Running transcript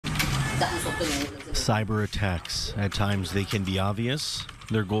Cyber attacks. At times they can be obvious.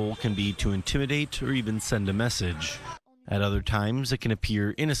 Their goal can be to intimidate or even send a message. At other times it can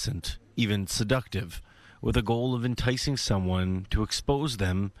appear innocent, even seductive, with a goal of enticing someone to expose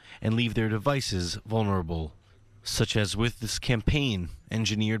them and leave their devices vulnerable, such as with this campaign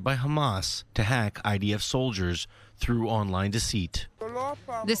engineered by Hamas to hack IDF soldiers through online deceit.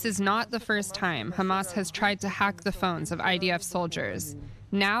 This is not the first time Hamas has tried to hack the phones of IDF soldiers.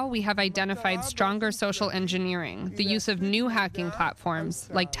 Now we have identified stronger social engineering, the use of new hacking platforms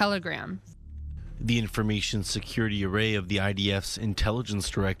like Telegram. The Information Security Array of the IDF's Intelligence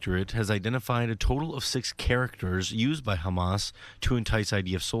Directorate has identified a total of 6 characters used by Hamas to entice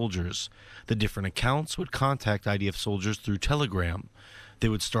IDF soldiers. The different accounts would contact IDF soldiers through Telegram. They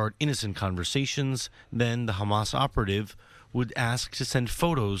would start innocent conversations, then the Hamas operative would ask to send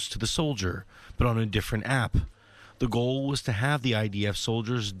photos to the soldier, but on a different app. The goal was to have the IDF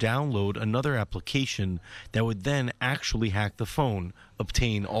soldiers download another application that would then actually hack the phone,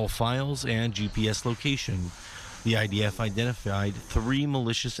 obtain all files and GPS location. The IDF identified 3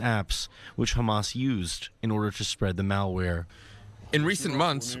 malicious apps which Hamas used in order to spread the malware. In recent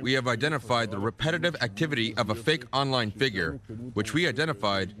months, we have identified the repetitive activity of a fake online figure, which we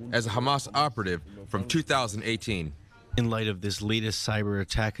identified as a Hamas operative from 2018. In light of this latest cyber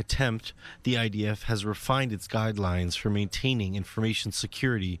attack attempt, the IDF has refined its guidelines for maintaining information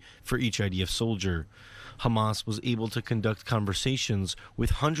security for each IDF soldier. Hamas was able to conduct conversations with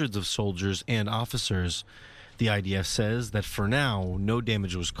hundreds of soldiers and officers. The IDF says that for now, no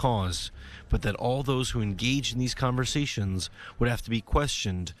damage was caused, but that all those who engaged in these conversations would have to be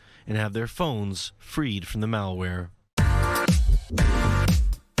questioned and have their phones freed from the malware.